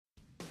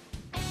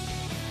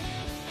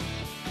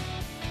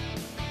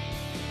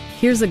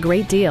Here's a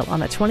great deal on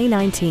the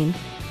 2019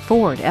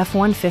 Ford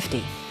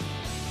F-150.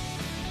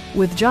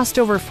 With just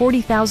over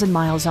 40,000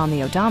 miles on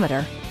the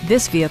odometer,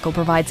 this vehicle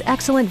provides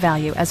excellent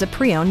value as a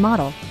pre-owned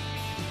model.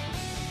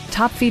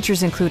 Top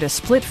features include a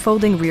split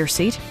folding rear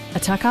seat, a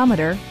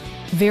tachometer,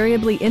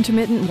 variably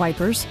intermittent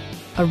wipers,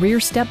 a rear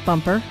step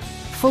bumper,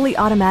 fully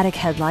automatic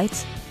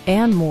headlights,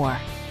 and more.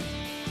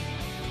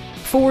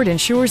 Ford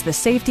ensures the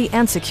safety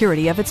and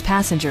security of its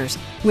passengers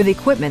with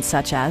equipment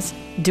such as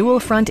dual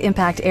front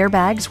impact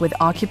airbags with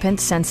occupant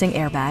sensing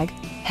airbag,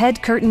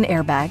 head curtain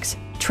airbags,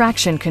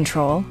 traction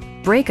control,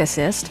 brake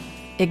assist,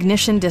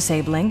 ignition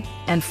disabling,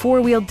 and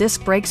four-wheel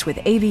disc brakes with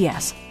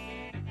ABS.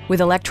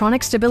 With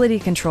electronic stability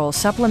control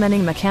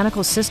supplementing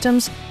mechanical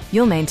systems,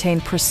 you'll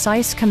maintain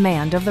precise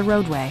command of the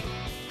roadway.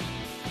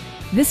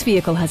 This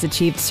vehicle has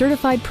achieved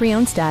certified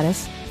pre-owned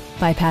status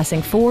by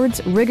passing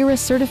Ford's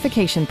rigorous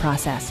certification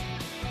process.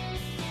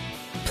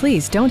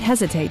 Please don't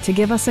hesitate to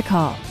give us a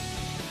call.